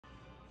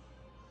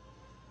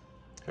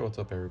Hey, what's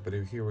up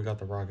everybody? Here we got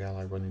the ROG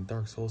ally running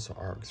Dark Souls to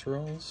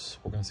Archthrones.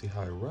 We're gonna see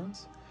how it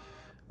runs.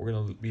 We're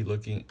gonna be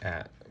running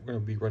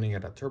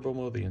at a turbo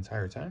mode the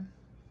entire time.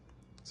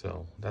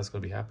 So that's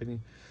gonna be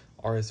happening.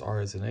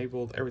 RSR is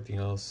enabled, everything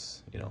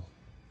else, you know,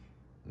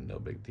 no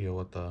big deal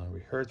with the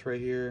rehertz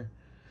right here.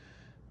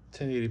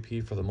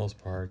 1080p for the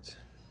most part.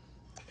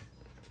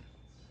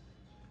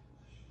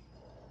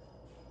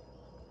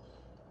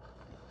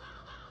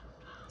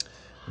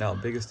 Now,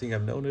 biggest thing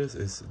I've noticed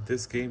is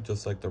this game,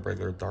 just like the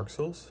regular Dark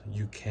Souls,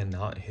 you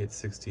cannot hit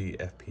 60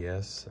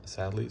 FPS,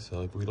 sadly.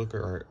 So if we look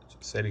at our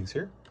settings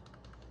here,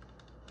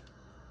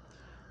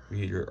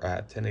 we're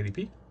at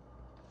 1080p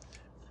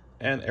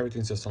and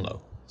everything's just on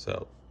low.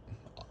 So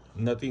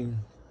nothing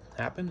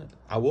happened.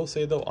 I will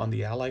say though, on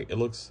the ally, it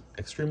looks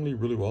extremely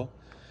really well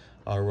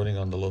running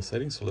on the low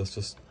settings. So let's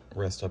just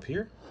rest up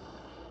here.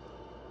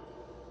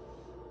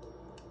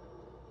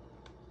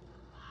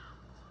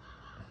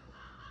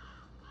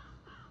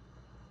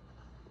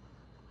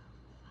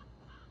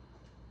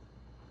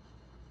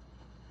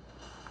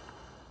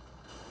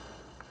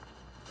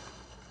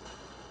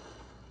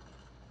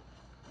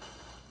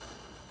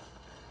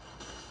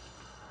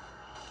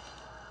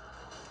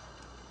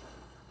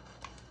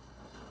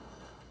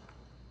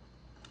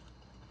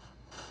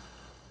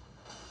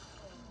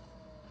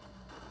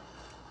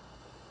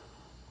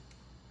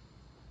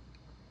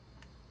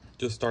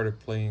 Just started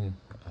playing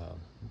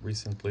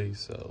recently,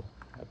 so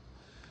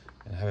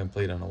I haven't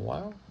played in a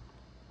while.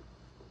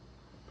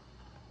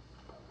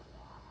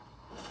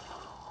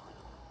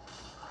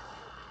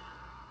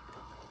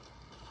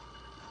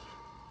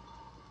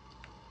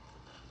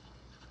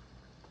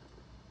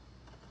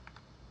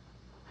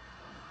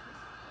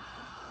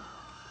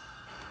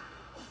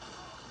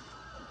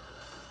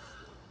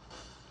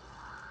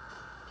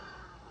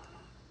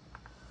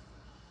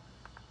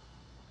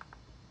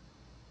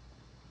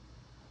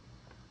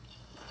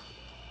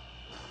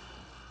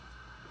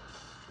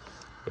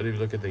 But if you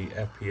look at the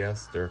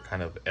FPS, they're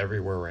kind of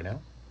everywhere right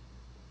now.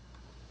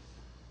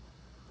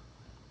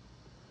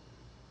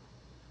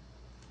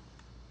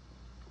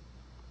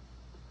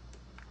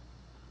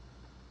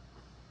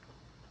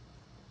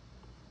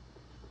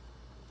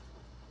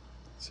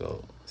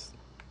 So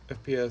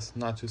FPS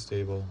not too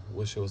stable.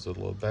 Wish it was a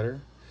little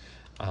better.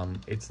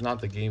 It's not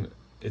the game.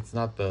 It's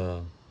not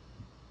the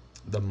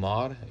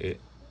mod.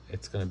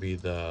 It's gonna be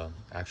the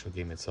actual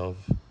game itself.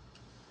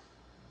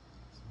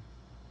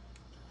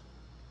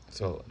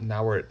 So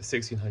now we're at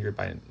 1600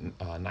 by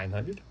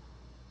 900.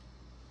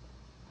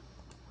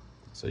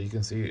 So you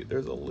can see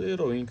there's a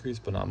little increase,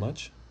 but not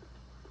much.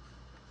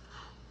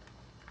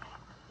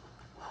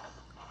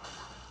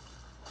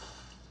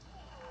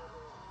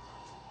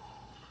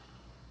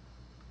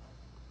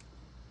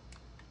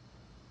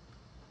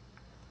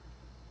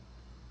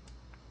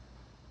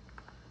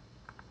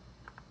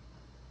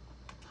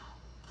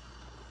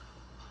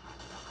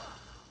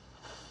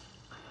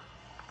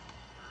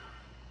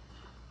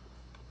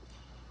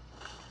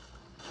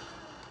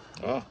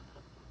 Oh.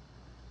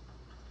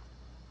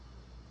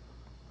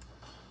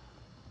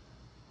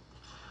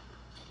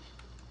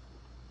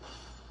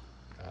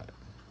 Got it.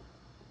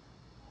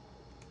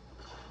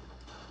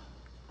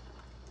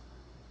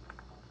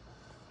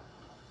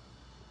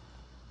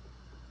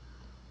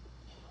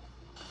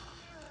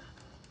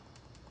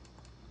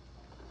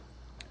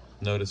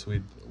 Notice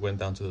we went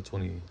down to the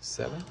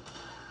 27.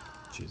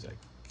 Jeez, I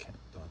can't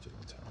dodge it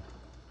in time.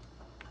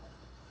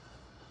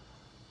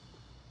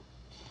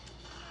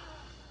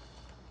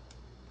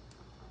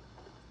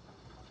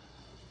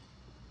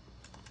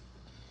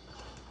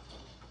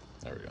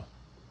 There we go.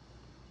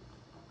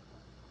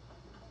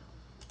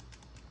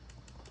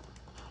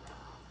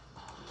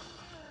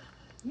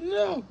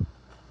 No!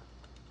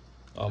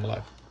 Oh, I'm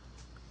alive.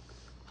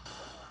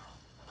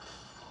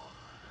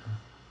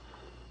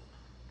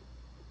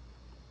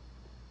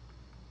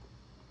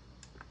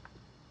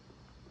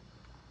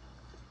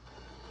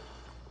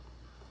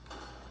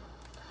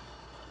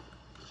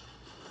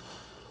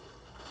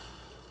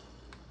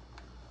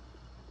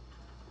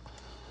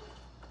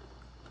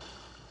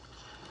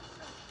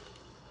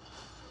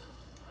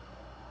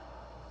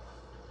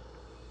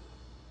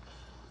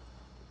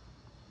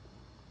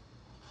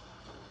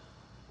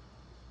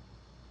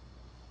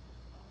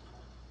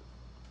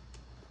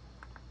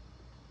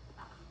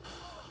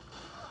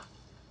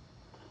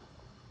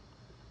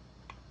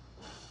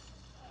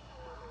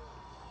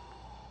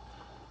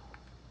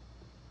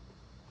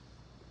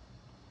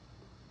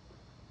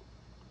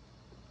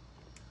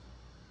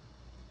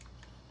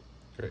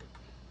 Great.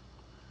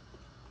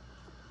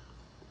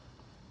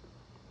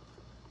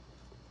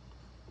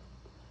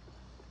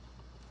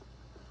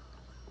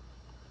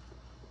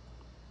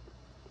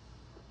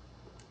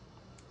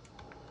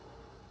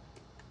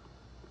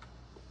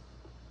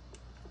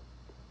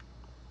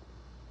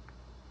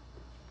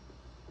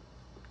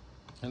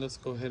 And let's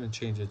go ahead and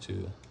change it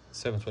to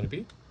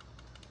 720p.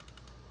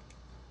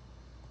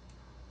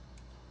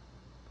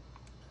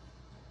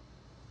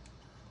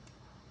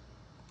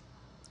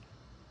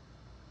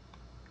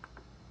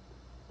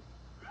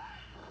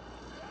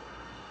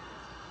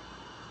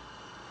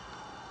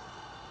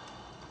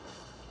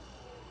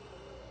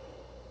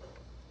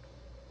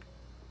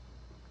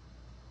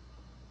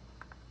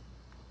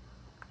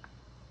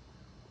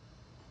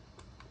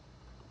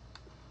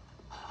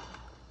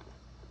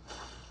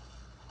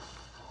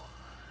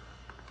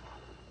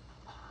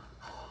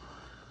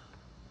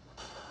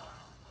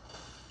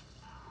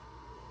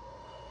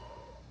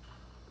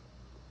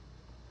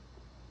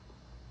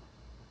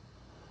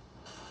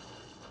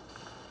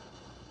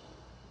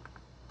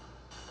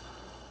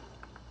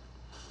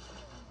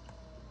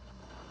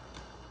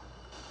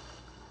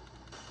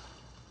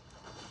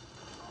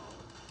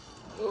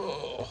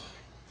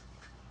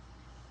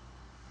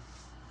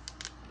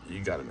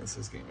 you gotta miss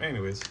this game.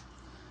 Anyways,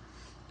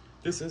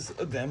 this is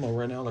a demo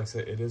right now. Like I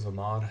said, it is a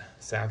mod.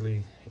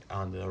 Sadly,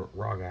 on the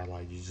ROG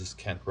Ally, you just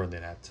can't run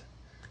it at,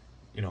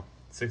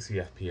 60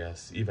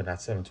 FPS, even at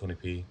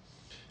 720p.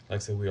 Like I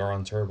said, we are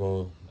on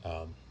turbo,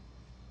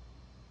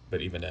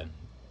 but even then,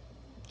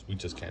 we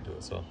just can't do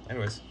it. So,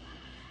 anyways,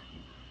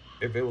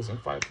 if it was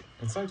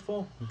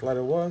insightful, I'm glad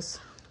it was.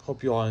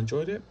 Hope you all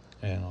enjoyed it,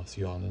 and I'll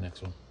see you all in the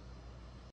next one.